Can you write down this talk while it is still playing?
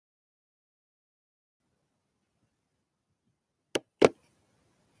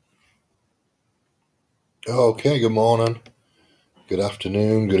Okay, good morning, good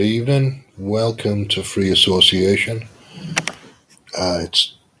afternoon, good evening. Welcome to Free Association.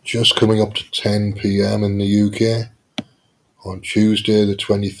 It's just coming up to 10 p.m. in the UK on Tuesday, the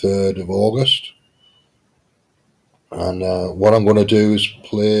 23rd of August. And what I'm going to do is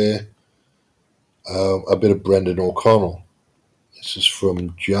play a bit of Brendan O'Connell. This is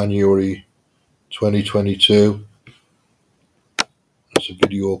from January 2022. It's a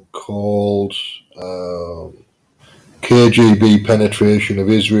video called KGB Penetration of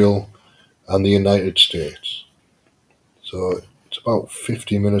Israel and the United States. So it's about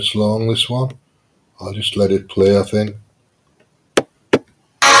 50 minutes long, this one. I'll just let it play, I think.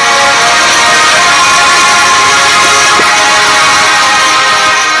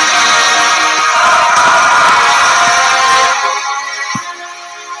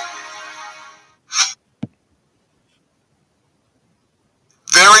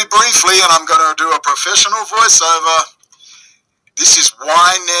 Very briefly, and I'm going to do a professional voiceover. This is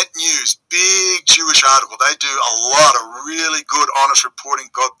Ynet News, big Jewish article. They do a lot of really good, honest reporting.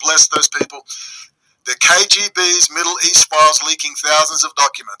 God bless those people. The KGB's Middle East files leaking thousands of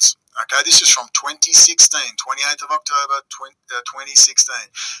documents. Okay, this is from 2016, 28th of October, 2016.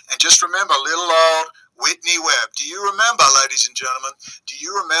 And just remember, little old Whitney Webb. Do you remember, ladies and gentlemen, do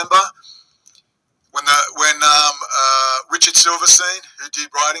you remember when Richard Silverstein, who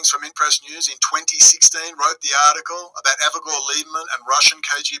did writings for Mint Press News in 2016, wrote the article about Avigdor Lieberman and Russian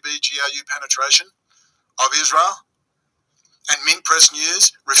KGB GRU penetration of Israel? And Mint Press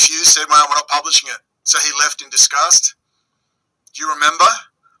News refused, said, well, we're not publishing it. So he left in disgust. Do you remember?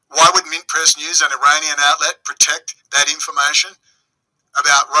 Why would Mint Press News, an Iranian outlet, protect that information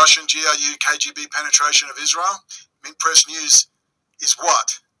about Russian GRU KGB penetration of Israel? Mint Press News is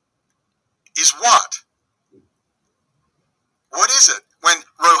what? Is what? What is it? When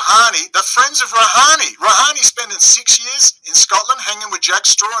Rouhani, the friends of Rouhani spending 6 years in Scotland hanging with Jack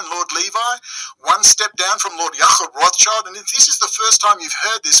Straw and Lord Levi, one step down from Lord Jacob Rothschild, and if this is the first time you've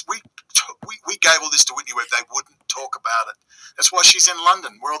heard this, we gave all this to Whitney Webb. They wouldn't talk about it. That's why she's in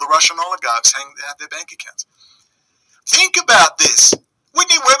London, where all the Russian oligarchs have their bank accounts. Think about this.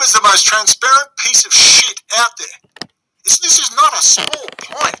 Whitney Webb is the most transparent piece of shit out there. This is not a small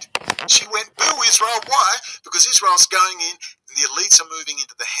point. She went, boo Israel. Why? Because Israel's going in, and the elites are moving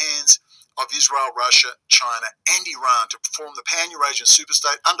into the hands of Israel, Russia, China, and Iran to form the pan-Eurasian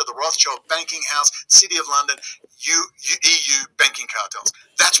superstate under the Rothschild banking house, City of London, EU banking cartels.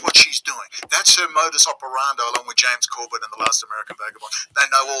 That's what she's doing. That's her modus operandi, along with James Corbett and the Last American Vagabond. They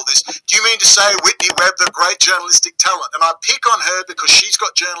know all this. Do you mean to say Whitney Webb, the great journalistic talent? And I pick on her because she's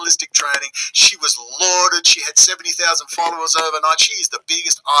got journalistic training. She was lauded. She had 70,000 followers overnight. She is the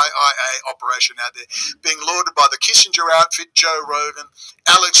biggest IIA operation out there, being lauded by the Kissinger outfit, Joe Rogan,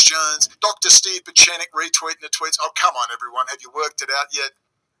 Alex Jones, Dr. Steve Pachenik retweeting the tweets. Oh, come on, everyone. Have you worked it out yet?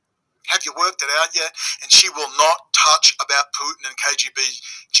 Have you worked it out yet? And she will not touch about Putin and KGB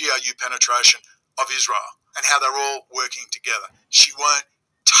GRU penetration of Israel and how they're all working together. She won't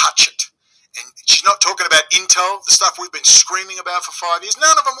touch it. And she's not talking about intel, the stuff we've been screaming about for 5 years.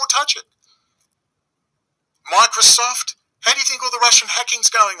 None of them will touch it. Microsoft, how do you think all the Russian hacking's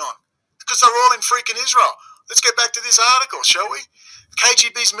going on? Because they're all in freaking Israel. Let's get back to this article, shall we?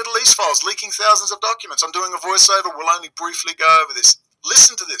 KGB's Middle East files leaking thousands of documents. I'm doing a voiceover. We'll only briefly go over this.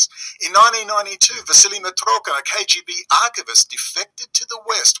 Listen to this. In 1992, Vasily Mitrokhin, a KGB archivist, defected to the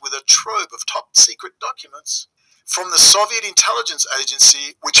West with a trove of top-secret documents from the Soviet intelligence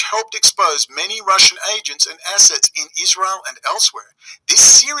agency, which helped expose many Russian agents and assets in Israel and elsewhere. This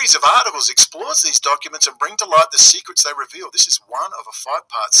series of articles explores these documents and bring to light the secrets they reveal. This is one of a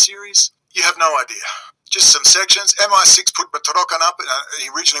 5-part series. You have no idea. Just some sections. MI6 put Mitrokhin up.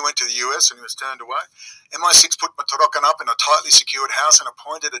 He originally went to the US and he was turned away. MI6 put Mitrokhin up in a tightly secured house and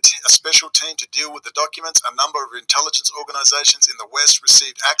appointed a special team to deal with the documents. A number of intelligence organizations in the West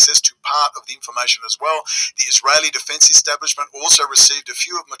received access to part of the information as well. The Israeli defense establishment also received a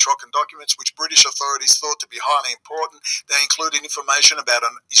few of Mitrokhin documents, which British authorities thought to be highly important. They included information about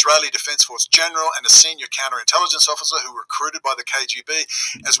an Israeli Defense Force general and a senior counterintelligence officer who were recruited by the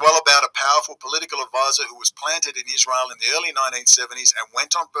KGB, as well about a powerful political advisor who was planted in Israel in the early 1970s and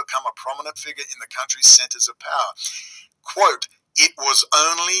went on to become a prominent figure in the country's centers of power. Quote, it was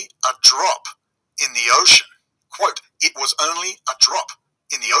only a drop in the ocean. Quote, it was only a drop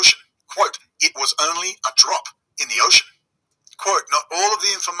in the ocean. Quote, it was only a drop in the ocean. Quote, not all of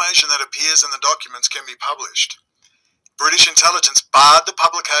the information that appears in the documents can be published. British intelligence barred the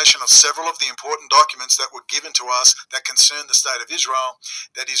publication of several of the important documents that were given to us that concern the state of Israel,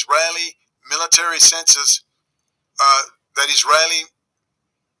 that Israeli military census, that Israeli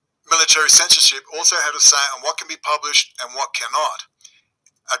military censorship also had a say on what can be published and what cannot.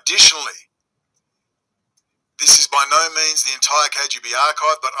 Additionally, this is by no means the entire KGB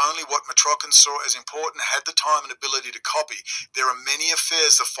archive, but only what Mitrokhin saw as important, had the time and ability to copy. There are many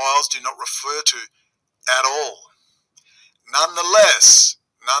affairs the files do not refer to at all. Nonetheless,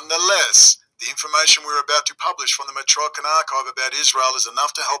 the information we're about to publish from the Mitrokhin archive about Israel is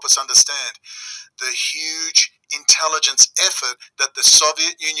enough to help us understand the huge intelligence effort that the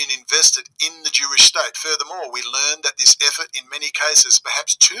Soviet Union invested in the Jewish state. Furthermore, we learned that this effort, in many cases,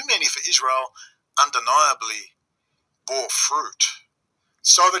 perhaps too many for Israel, undeniably bore fruit.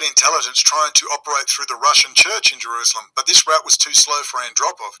 Soviet intelligence trying to operate through the Russian church in Jerusalem, but this route was too slow for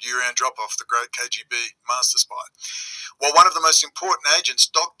Yuri Andropov, the great KGB master spy. While one of the most important agents,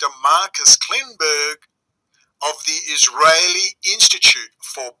 Dr. Marcus Klinberg of the Israeli Institute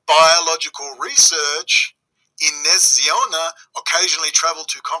for Biological Research in Nes Ziona, occasionally traveled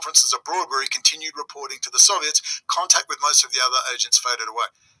to conferences abroad where he continued reporting to the Soviets, contact with most of the other agents faded away.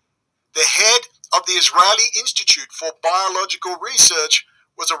 The head of the Israeli Institute for Biological Research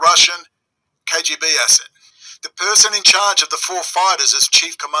was a Russian KGB asset. The person in charge of the four fighters as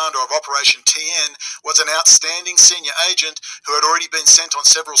chief commander of Operation TN was an outstanding senior agent who had already been sent on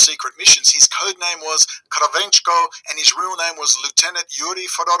several secret missions. His code name was Kravenchko, and his real name was Lieutenant Yuri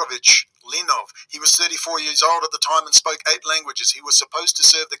Fedorovich Linov. He was 34 years old at the time and spoke 8 languages. He was supposed to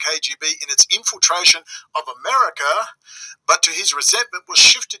serve the KGB in its infiltration of America, but to his resentment was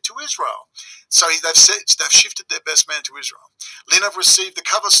shifted to Israel. So they've shifted their best man to Israel. Linov received the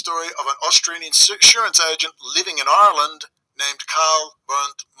cover story of an Austrian insurance agent living in Ireland named Karl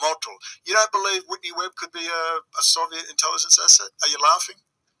Bernd Mottl. You don't believe Whitney Webb could be a Soviet intelligence asset? Are you laughing?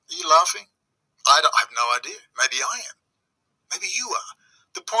 Are you laughing? I have no idea. Maybe I am. Maybe you are.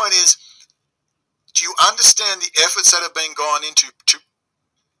 The point is, do you understand the efforts that have been gone into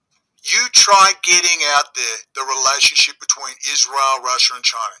you try getting out there the relationship between Israel, Russia, and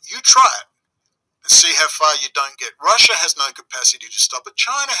China. You try it and see how far you don't get. Russia has no capacity to stop it.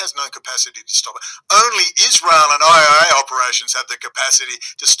 China has no capacity to stop it. Only Israel and IRA operations have the capacity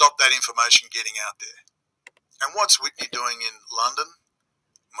to stop that information getting out there. And what's Whitney doing in London?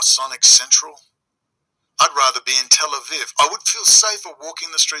 Masonic Central? I'd rather be in Tel Aviv. I would feel safer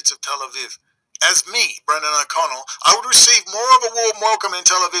walking the streets of Tel Aviv. As me, Brendan O'Connell, I would receive more of a warm welcome in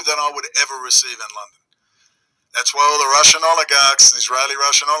Tel Aviv than I would ever receive in London. That's why all the Russian oligarchs, the Israeli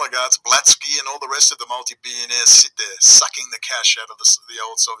Russian oligarchs, Blatsky and all the rest of the multi-billionaires sit there sucking the cash out of the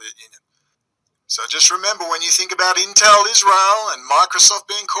old Soviet Union. So just remember, when you think about Intel Israel and Microsoft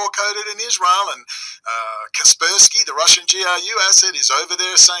being core-coded in Israel, and Kaspersky, the Russian GRU asset, is over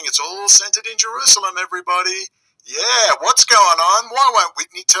there saying it's all centered in Jerusalem, everybody. Yeah, what's going on? Why won't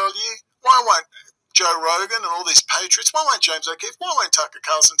Whitney tell you? Why won't Joe Rogan and all these patriots? Why won't James O'Keefe? Why won't Tucker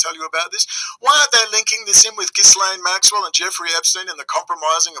Carlson tell you about this? Why aren't they linking this in with Ghislaine Maxwell and Jeffrey Epstein and the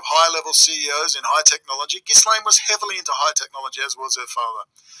compromising of high-level CEOs in high technology? Ghislaine was heavily into high technology, as was her father.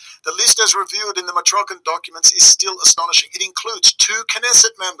 The list as reviewed in the Mitrokhin documents is still astonishing. It includes 2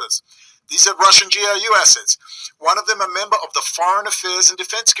 Knesset members. These are Russian GRU assets. One of them a member of the Foreign Affairs and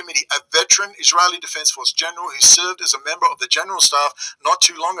Defense Committee, a veteran Israeli Defense Force general who served as a member of the General Staff not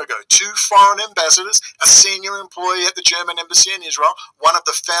too long ago. 2 foreign ambassadors, a senior employee at the German Embassy in Israel, one of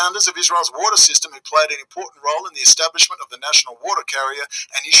the founders of Israel's water system who played an important role in the establishment of the national water carrier,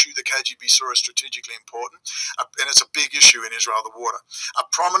 an issue the KGB saw as strategically important, and it's a big issue in Israel, the water. A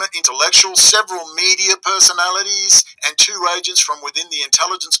prominent intellectual, several media personalities, and 2 agents from within the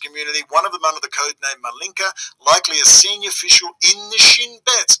intelligence community, one of them under the code name Malinka, likely a senior official in the Shin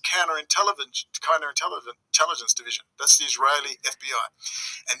Bet's counterintelligence division. That's the Israeli FBI.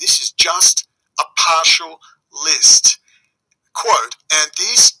 And this is just a partial list. Quote, and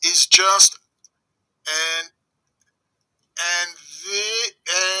this is just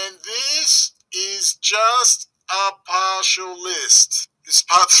this is just a partial list. This is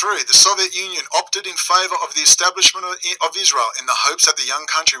part 3. The Soviet Union opted in favor of the establishment of Israel in the hopes that the young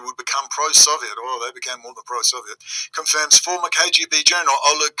country would become pro-Soviet. Oh, they became more than pro-Soviet. Confirms former KGB General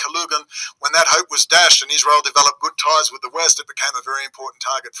Oleg Kalugin. When that hope was dashed and Israel developed good ties with the West, it became a very important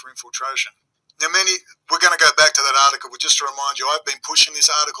target for infiltration. Now, we're going to go back to that article, but just to remind you, I've been pushing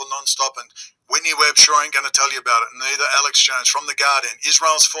this article non-stop, and Whitney Webb sure ain't going to tell you about it, neither Alex Jones. From The Guardian,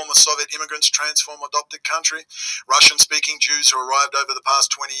 Israel's former Soviet immigrants transform adopted country. Russian-speaking Jews who arrived over the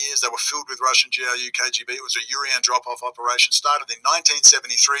past 20 years, they were filled with Russian GRU KGB. It was a Urian drop-off operation, started in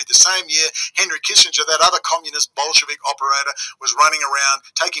 1973. The same year, Henry Kissinger, that other communist Bolshevik operator, was running around,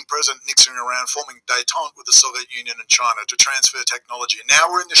 taking President Nixon around, forming détente with the Soviet Union and China to transfer technology. And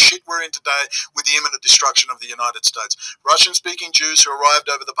now we're in the shit we're in today with the imminent destruction of the United States. Russian-speaking Jews who arrived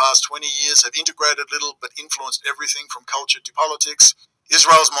over the past 20 years have integrated little but influenced everything from culture to politics.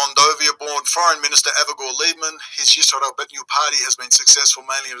 Israel's Moldova-born Foreign Minister Avigdor Lieberman, his Yisrael new party has been successful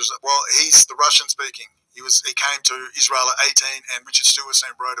mainly as, well, he's the Russian-speaking. He came to Israel at 18, and Richard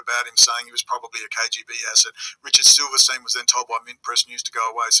Silverstein wrote about him saying he was probably a KGB asset. Richard Silverstein was then told by Mint Press News to go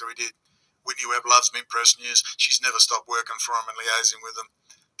away, so he did. Whitney Webb loves Mint Press News. She's never stopped working for him and liaising with him.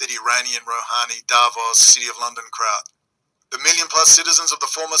 That Iranian, Rouhani, Davos, City of London crowd. The million-plus citizens of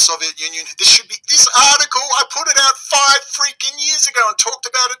the former Soviet Union. This article, I put it out 5 freaking years ago and talked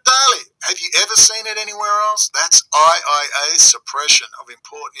about it daily. Have you ever seen it anywhere else? That's IIA suppression of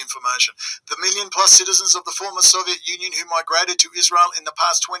important information. The million-plus citizens of the former Soviet Union who migrated to Israel in the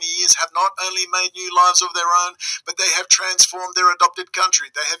past 20 years have not only made new lives of their own, but they have transformed their adopted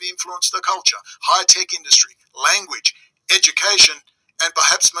country. They have influenced the culture, high-tech industry, language, education, and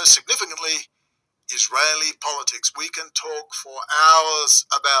perhaps most significantly, Israeli politics. We can talk for hours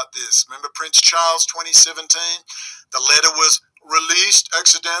about this. Remember Prince Charles 2017? The letter was released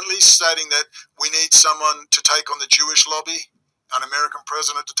accidentally stating that we need someone to take on the Jewish lobby, an American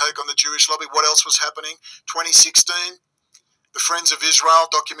president to take on the Jewish lobby. What else was happening? 2016, the Friends of Israel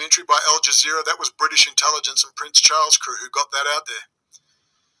documentary by Al Jazeera. That was British intelligence and Prince Charles' crew who got that out there.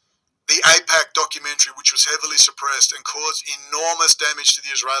 The AIPAC documentary, which was heavily suppressed and caused enormous damage to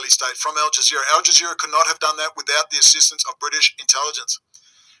the Israeli state from Al Jazeera. Al Jazeera could not have done that without the assistance of British intelligence.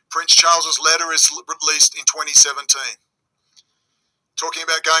 Prince Charles's letter is released in 2017, talking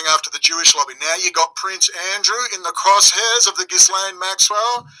about going after the Jewish lobby. Now you got Prince Andrew in the crosshairs of the Ghislaine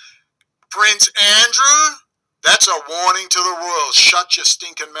Maxwell. Prince Andrew, that's a warning to the royals. Shut your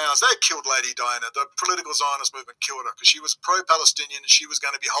stinking mouths. They killed Lady Diana. The political Zionist movement killed her because she was pro-Palestinian and she was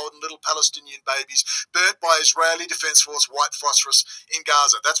going to be holding little Palestinian babies burnt by Israeli Defense Force white phosphorus in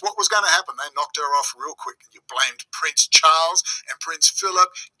Gaza. That's what was going to happen. They knocked her off real quick. You blamed Prince Charles and Prince Philip.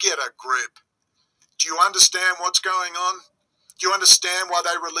 Get a grip. Do you understand what's going on? Do you understand why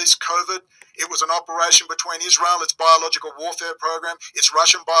they released COVID? It was an operation between Israel, its biological warfare program, its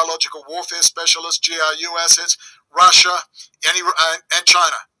Russian biological warfare specialists, GRU assets, Russia, and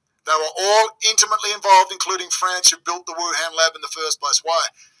China. They were all intimately involved, including France, who built the Wuhan lab in the first place. Why?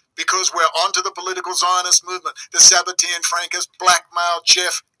 Because we're onto the political Zionist movement, the Sabbatean Frankist blackmail,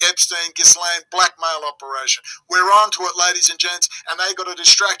 Jeff Epstein, Ghislaine blackmail operation. We're onto it, ladies and gents, and they got to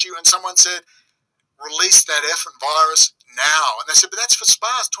distract you. And someone said, release that effing virus now. And they said, but that's for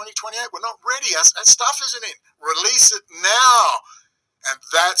SPAS 2028. We're not ready. That stuff isn't in. Release it now. And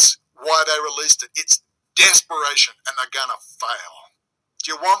that's why they released it. It's desperation, and they're going to fail.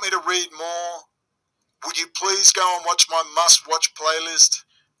 Do you want me to read more? Would you please go and watch my must-watch playlist?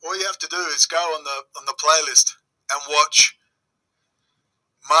 All you have to do is go on the playlist and watch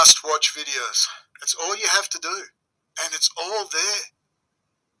must-watch videos. That's all you have to do. And it's all there.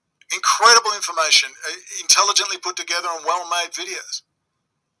 Incredible information, intelligently put together and well-made videos.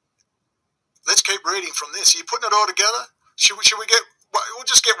 Let's keep reading from this. Are you putting it all together? Should we get, we'll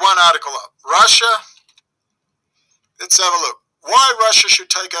just get one article up. Russia, let's have a look. Why Russia should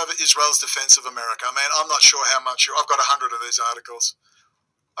take over Israel's defense of America. I mean, I'm not sure how much, I've got 100 of these articles.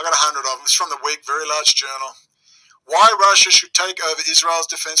 I've got 100 of them. It's from the Week, very large journal. Why Russia should take over Israel's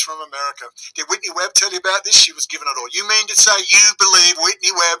defense from America. Did Whitney Webb tell you about this? She was given it all. You mean to say you believe Whitney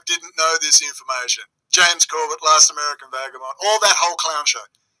Webb didn't know this information? James Corbett, Last American Vagabond, all that whole clown show.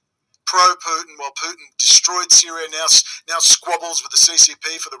 Pro-Putin, while Putin destroyed Syria, now squabbles with the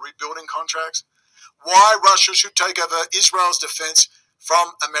CCP for the rebuilding contracts. Why Russia should take over Israel's defense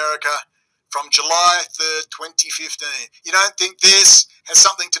from America from July 3rd, 2015. You don't think this has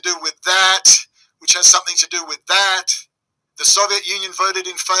something to do with that, which has something to do with that? The Soviet Union voted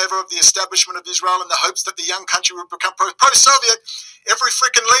in favor of the establishment of Israel in the hopes that the young country would become pro-Soviet. Every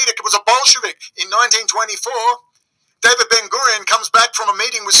freaking leader was a Bolshevik. In 1924, David Ben-Gurion comes back from a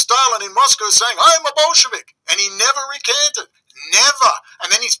meeting with Stalin in Moscow saying, I am a Bolshevik. And he never recanted. Never.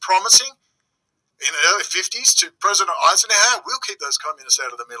 And then he's promising in the early 50s to President Eisenhower, we'll keep those communists out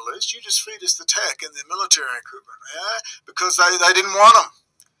of the Middle East. You just feed us the tech and the military equipment. Yeah? Because they didn't want them.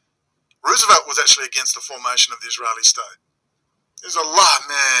 Roosevelt was actually against the formation of the Israeli state. There's a lot,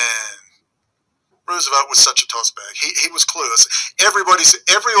 man. Roosevelt was such a tossbag. He was clueless. Every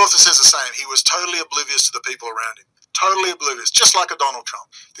author says the same. He was totally oblivious to the people around him. Totally oblivious, just like a Donald Trump.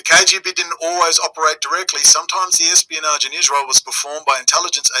 The KGB didn't always operate directly. Sometimes the espionage in Israel was performed by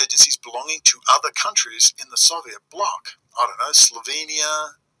intelligence agencies belonging to other countries in the Soviet bloc. I don't know,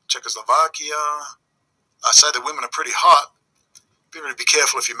 Slovenia, Czechoslovakia. I say the women are pretty hot. Better be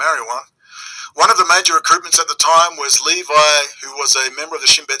careful if you marry one. One of the major recruitments at the time was Levi, who was a member of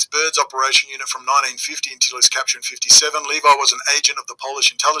the Shin Bet's Birds operation unit from 1950 until his capture in 1957. Levi was an agent of the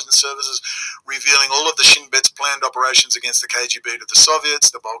Polish intelligence services, revealing all of the Shin Bet's planned operations against the KGB to the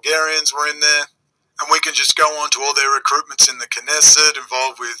Soviets. The Bulgarians were in there. And we can just go on to all their recruitments in the Knesset,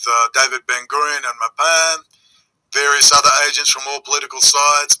 involved with David Ben-Gurion and Mapan, various other agents from all political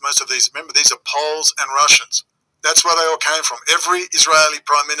sides. Most of these, remember, these are Poles and Russians. That's where they all came from. Every Israeli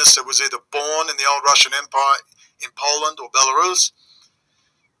prime minister was either born in the old Russian Empire in Poland or Belarus,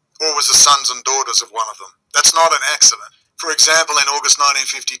 or was the sons and daughters of one of them. That's not an accident. For example, in August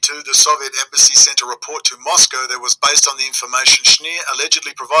 1952, the Soviet embassy sent a report to Moscow that was based on the information Schneer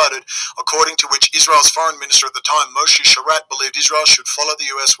allegedly provided, according to which Israel's foreign minister at the time, Moshe Sharat, believed Israel should follow the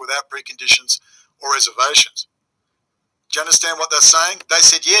US without preconditions or reservations. Do you understand what they're saying? They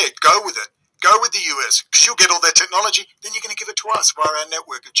said, yeah, go with it. Go with the US, because you'll get all their technology, then you're going to give it to us via our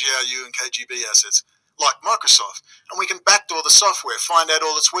network of GRU and KGB assets, like Microsoft. And we can backdoor the software, find out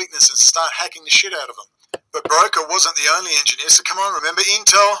all its weaknesses, and start hacking the shit out of them. But Broker wasn't the only engineer, so come on, remember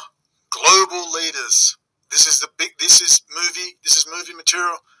Intel? Global leaders. This is movie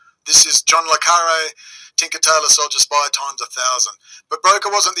material. This is John Le Carre, Tinker Tailor Soldier Spy times 1,000. But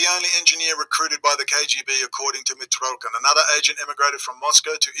Broker wasn't the only engineer recruited by the KGB, according to Mitrokhin. Another agent emigrated from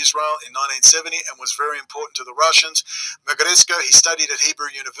Moscow to Israel in 1970 and was very important to the Russians. Megresko, he studied at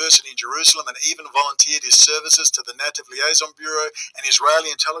Hebrew University in Jerusalem and even volunteered his services to the Nativ Liaison Bureau, an Israeli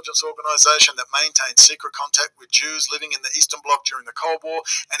intelligence organization that maintained secret contact with Jews living in the Eastern Bloc during the Cold War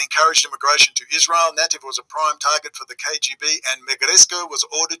and encouraged immigration to Israel. Nativ was a prime target for the KGB, and Megresko was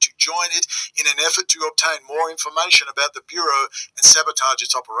ordered to join it in an effort to obtain more information about the Bureau and sabotage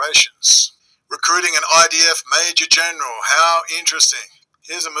its operations. Recruiting an IDF Major General. How interesting.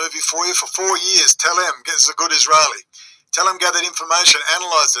 Here's a movie for you. For 4 years, tell him, gets a good Israeli. Tell him gathered information,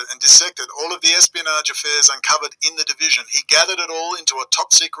 analysed it, and dissected all of the espionage affairs uncovered in the division. He gathered it all into a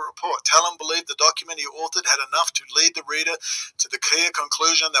top-secret report. Tell him believed the document he authored had enough to lead the reader to the clear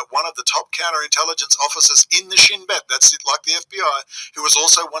conclusion that one of the top counterintelligence officers in the Shin Bet, that's it, like the FBI, who was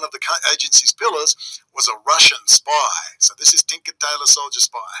also one of the agency's pillars, was a Russian spy. So this is Tinker Tailor Soldier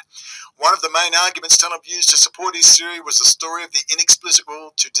Spy. One of the main arguments Taleb used to support his theory was the story of the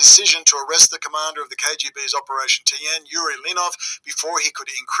inexplicable decision to arrest the commander of the KGB's Operation Tien, Yuri Linov, before he could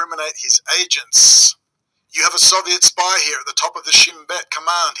incriminate his agents. You have a Soviet spy here at the top of the Shin Bet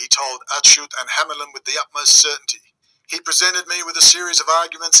command, he told Achut and Hamelin with the utmost certainty. He presented me with a series of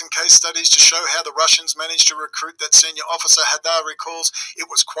arguments and case studies to show how the Russians managed to recruit that senior officer. Hadar recalls it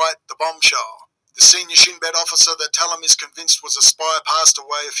was quite the bombshell. The senior Shin Bet officer that Talem is convinced was a spy passed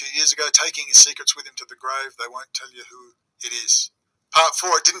away a few years ago, taking his secrets with him to the grave. They won't tell you who it is. Part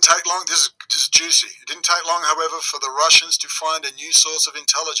 4, it didn't take long, this is juicy. It didn't take long, however, for the Russians to find a new source of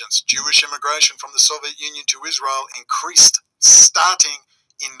intelligence. Jewish immigration from the Soviet Union to Israel increased starting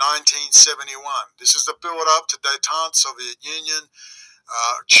in 1971. This is the build-up to détente, Soviet Union,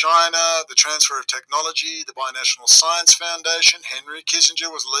 China, the transfer of technology, the Binational Science Foundation. Henry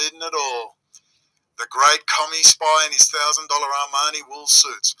Kissinger was leading it all. The great commie spy in his $1,000 Armani wool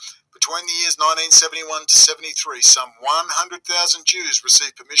suits. Between the years 1971 to 73, some 100,000 Jews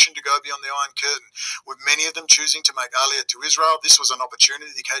received permission to go beyond the Iron Curtain, with many of them choosing to make Aliyah to Israel. This was an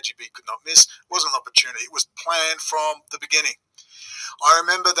opportunity the KGB could not miss. It wasn't an opportunity. It was planned from the beginning. I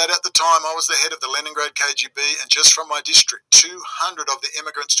remember that at the time I was the head of the Leningrad KGB, and just from my district, 200 of the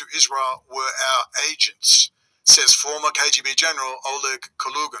immigrants to Israel were our agents, says former KGB General Oleg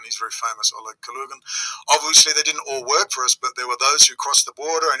Kalugin. He's very famous, Oleg Kalugin. Obviously, they didn't all work for us, but there were those who crossed the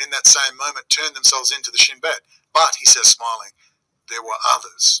border and in that same moment turned themselves into the Shin Bet. But, he says smiling, there were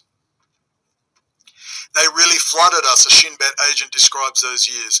others. They really flooded us, a Shin Bet agent describes those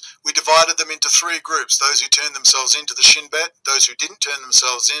years. We divided them into 3 groups, those who turned themselves into the Shin Bet, those who didn't turn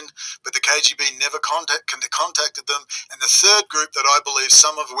themselves in, but the KGB never contacted them, and the 3rd group that I believe,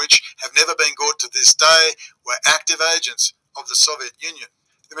 some of which have never been caught to this day, were active agents of the Soviet Union.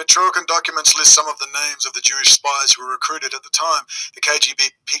 The Mitrokhin documents list some of the names of the Jewish spies who were recruited at the time. The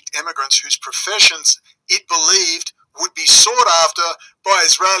KGB picked immigrants whose professions it believed would be sought after by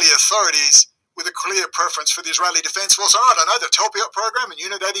Israeli authorities, with a clear preference for the Israeli Defense Force. I don't know, the Talpiot program in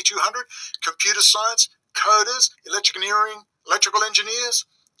Unit 8200, computer science, coders, electrical engineers.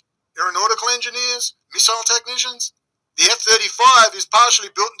 aeronautical engineers, missile technicians. The F-35 is partially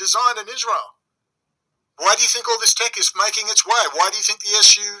built and designed in Israel. Why do you think all this tech is making its way? Why do you think the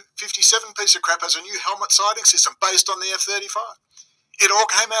Su-57 piece of crap has a new helmet sighting system based on the F-35? It all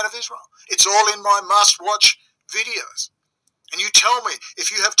came out of Israel. It's all in my must-watch videos. And you tell me,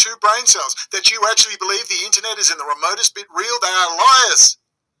 if you have two brain cells, that you actually believe the internet is in the remotest bit real? They are liars.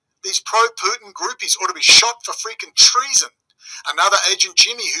 These pro-Putin groupies ought to be shot for freaking treason. Another agent,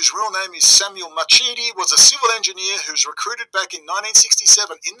 Jimmy, whose real name is Samuel Machidi, was a civil engineer who was recruited back in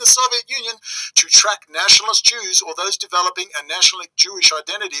 1967 in the Soviet Union to track nationalist Jews or those developing a nationalist Jewish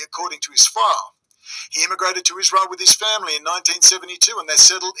identity, according to his file. He immigrated to Israel with his family in 1972, and they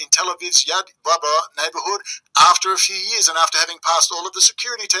settled in Tel Aviv's Yad Baba neighborhood. After a few years and after having passed all of the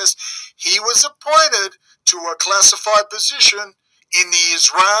security tests, he was appointed to a classified position in the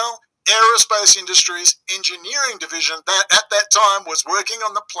Israel Aerospace Industries Engineering Division that at that time was working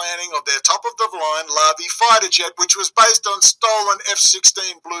on the planning of their top-of-the-line Lavi fighter jet, which was based on stolen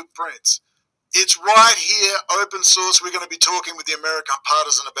F-16 blueprints. It's right here, open source. We're going to be talking with the American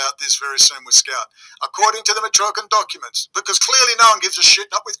partisan about this very soon with Scout. According to the Metrokin documents, because clearly no one gives a shit,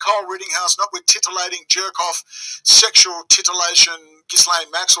 not with Kyle Rittinghouse, not with titillating jerk-off, sexual titillation,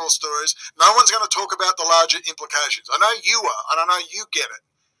 Ghislaine Maxwell stories. No one's going to talk about the larger implications. I know you are, and I know you get it.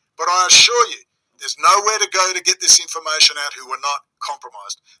 But I assure you, there's nowhere to go to get this information out who are not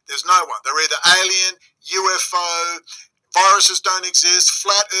compromised. There's no one. They're either alien, UFO, viruses don't exist,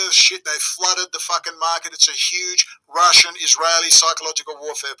 flat earth shit. They flooded the fucking market. It's a huge Russian-Israeli psychological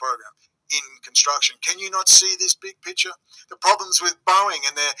warfare program in construction. Can you not see this big picture? The problems with Boeing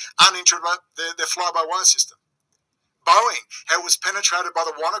and their fly-by-wire system. Boeing, how it was penetrated by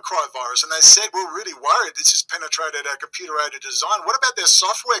the WannaCry virus, and they said, we're really worried this has penetrated our computer-aided design. What about their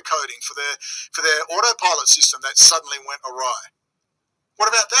software coding for their autopilot system that suddenly went awry? What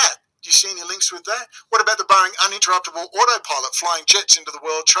about that? Do you see any links with that? What about the Boeing uninterruptible autopilot flying jets into the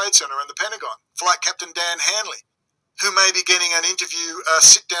World Trade Center and the Pentagon? Flight Captain Dan Hanley, who may be getting an interview, a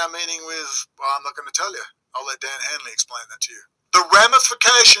sit-down meeting with, well, I'm not going to tell you. I'll let Dan Hanley explain that to you. The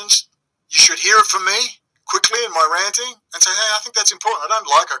ramifications, you should hear it from me quickly in my ranting and say, hey, I think that's important. I don't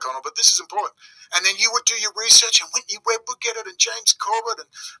like O'Connell, but this is important. And then you would do your research, and Whitney Webb would get it, and James Corbett,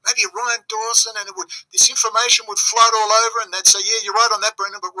 and maybe Ryan Dawson, and this information would flood all over, and they'd say, yeah, you're right on that,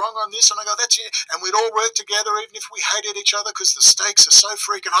 Brendan, but wrong on this. And I go, that's it. And we'd all work together, even if we hated each other, because the stakes are so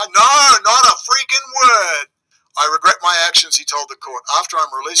freaking high. No, not a freaking word. I regret my actions, he told the court. After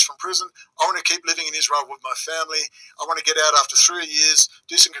I'm released from prison, I want to keep living in Israel with my family. I want to get out after 3 years,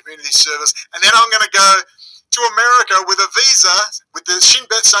 do some community service, and then I'm going to go to America with a visa, with the Shin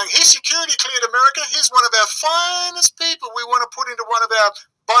Bet saying, he's security cleared America, he's one of our finest people we want to put into one of our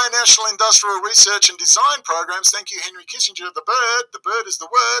binational industrial research and design programs. Thank you, Henry Kissinger. The bird is the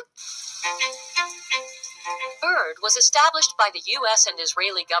word. BIRD was established by the U.S. and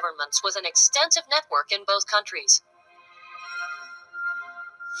Israeli governments with an extensive network in both countries.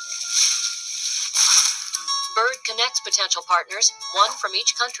 BIRD connects potential partners, one from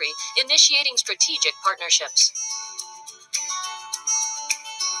each country, initiating strategic partnerships.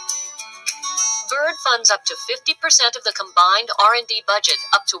 BIRD funds up to 50% of the combined R&D budget,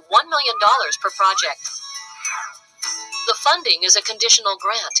 up to $1 million per project. The funding is a conditional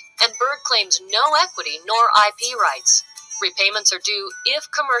grant, and BIRD claims no equity nor IP rights. Repayments are due if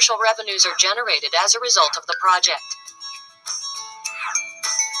commercial revenues are generated as a result of the project.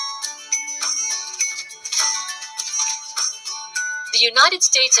 The United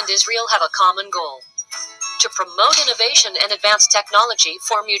States and Israel have a common goal: to promote innovation and advanced technology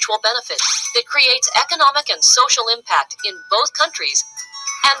for mutual benefit that creates economic and social impact in both countries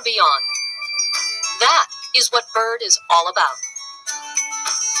and beyond. That is what BIRD is all about.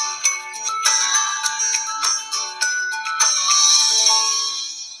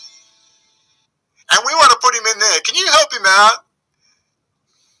 And we want to put him in there. Can you help him out?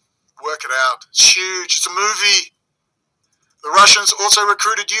 Work it out. It's huge. It's a movie. The Russians also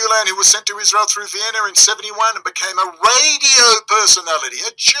recruited Ulan, who was sent to Israel through Vienna in 1971 and became a radio personality, a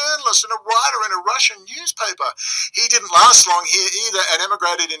journalist and a writer in a Russian newspaper. He didn't last long here either and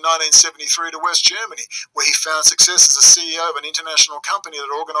emigrated in 1973 to West Germany, where he found success as a CEO of an international company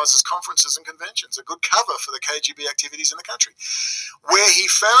that organizes conferences and conventions, a good cover for the KGB activities in the country. Where he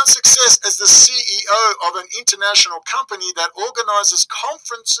found success as the CEO of an international company that organizes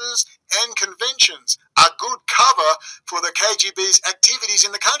conferences and conventions, a good cover for the KGB's activities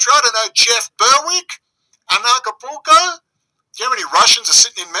in the country. I don't know, Jeff Berwick, Acapulco? Do you know how many Russians are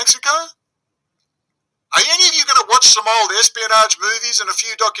sitting in Mexico? Are any of you going to watch some old espionage movies and a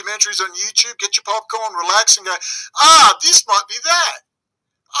few documentaries on YouTube, get your popcorn, relax and go, this might be that.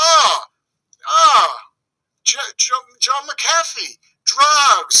 coffee,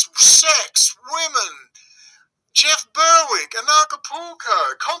 drugs, sex, women, Jeff Berwick,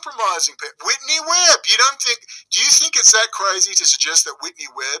 Acapulco, compromising people. Whitney Webb. Do you think it's that crazy to suggest that Whitney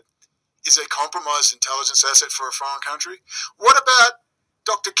Webb is a compromised intelligence asset for a foreign country? What about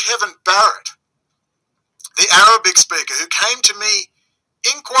Dr. Kevin Barrett, the Arabic speaker who came to me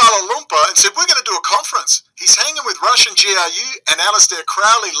in Kuala Lumpur and said, we're going to do a conference. He's hanging with Russian GRU and Aleister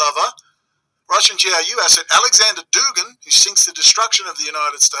Crowley lover, Russian GRU asset Alexander Dugin, who sinks the destruction of the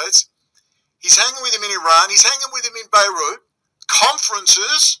United States. He's hanging with him in Iran. He's hanging with him in Beirut.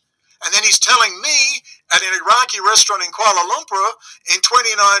 Conferences. And then he's telling me at an Iraqi restaurant in Kuala Lumpur in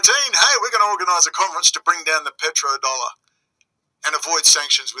 2019, hey, we're going to organize a conference to bring down the petrodollar and avoid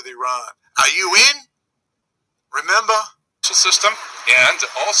sanctions with Iran. Are you in? Remember? System, and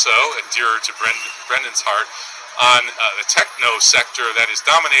also, dear to Brendan's heart, on the techno sector, that is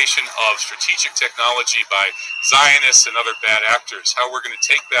domination of strategic technology by Zionists and other bad actors. How we're going to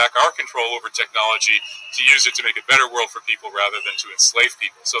take back our control over technology to use it to make a better world for people rather than to enslave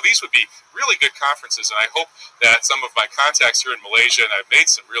people. So these would be really good conferences, and I hope that some of my contacts here in Malaysia, and I've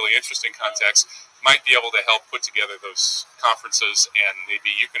made some really interesting contacts, might be able to help put together those conferences, and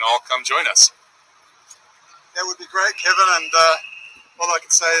maybe you can all come join us. That would be great, Kevin, and all I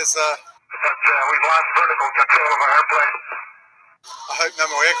can say is we've lost vertical control of our airplane. I hope no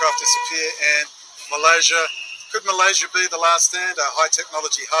more aircraft disappear, and could Malaysia be the last stand, a high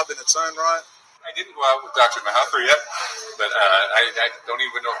technology hub in its own right? I didn't go out with Dr. Mahathir yet, but I don't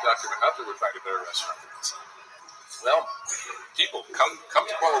even know if Dr. Mahathir would find a better restaurant than this. Well, people, come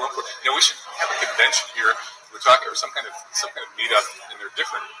to Kuala Lumpur. We should have a convention here. We're talking, or some kind of meetup, and there are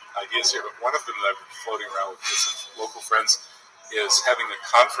different ideas here. But one of them that I've been floating around with some local friends is having a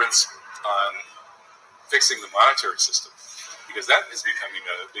conference on fixing the monetary system, because that is becoming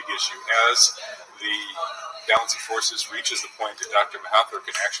a big issue as the balance of forces reaches the point that Dr. Mahathir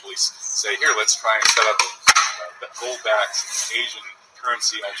can actually say, here, let's try and set up a gold-backed Asian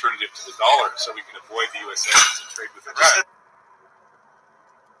currency alternative to the dollar so we can avoid the U.S. sanctions and trade with Iran.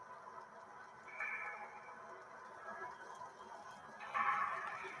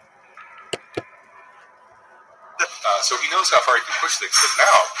 So he knows how far he can push things, but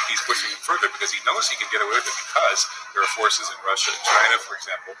now he's pushing them further because he knows he can get away with it because there are forces in Russia and China, for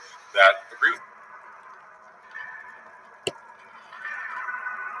example, that agree with him.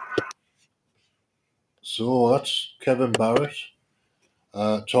 So that's Kevin Barrett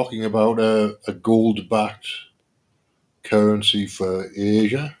talking about a gold-backed currency for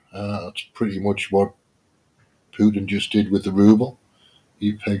Asia. That's pretty much what Putin just did with the ruble.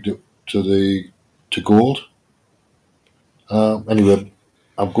 He pegged it to gold. Anyway,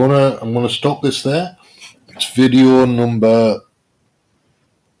 I'm gonna stop this there. It's video number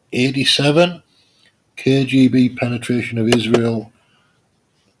 87, KGB Penetration of Israel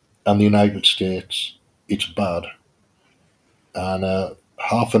and the United States. It's bad. And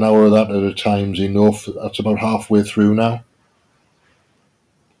half an hour of that at a time's enough. That's about halfway through now.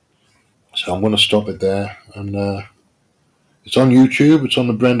 So I'm going to stop it there. And it's on YouTube. It's on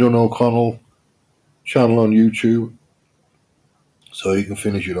the Brendan O'Connell channel on YouTube. So you can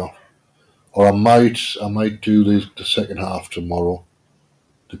finish it off. Or I might do the second half tomorrow,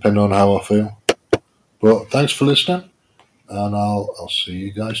 depending on how I feel. But thanks for listening, and I'll see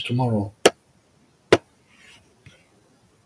you guys tomorrow.